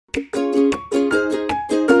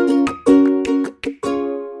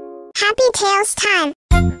Tales time.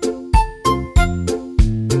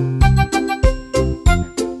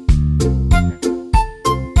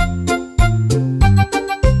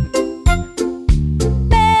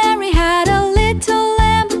 Mary had a little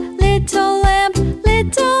lamb, little lamb,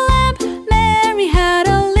 little lamb. Mary had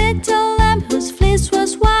a little lamb whose fleece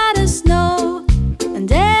was white as snow. And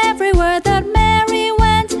everywhere that Mary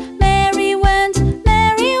went, Mary went,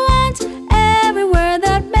 Mary went. Everywhere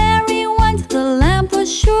that Mary went, the lamb was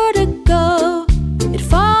sure to go. It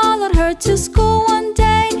followed her to school one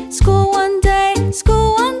day, school one day,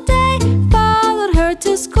 school one day. Followed her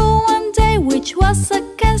to school one day, which was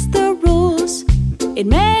against the rules. It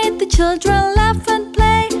made the children laugh and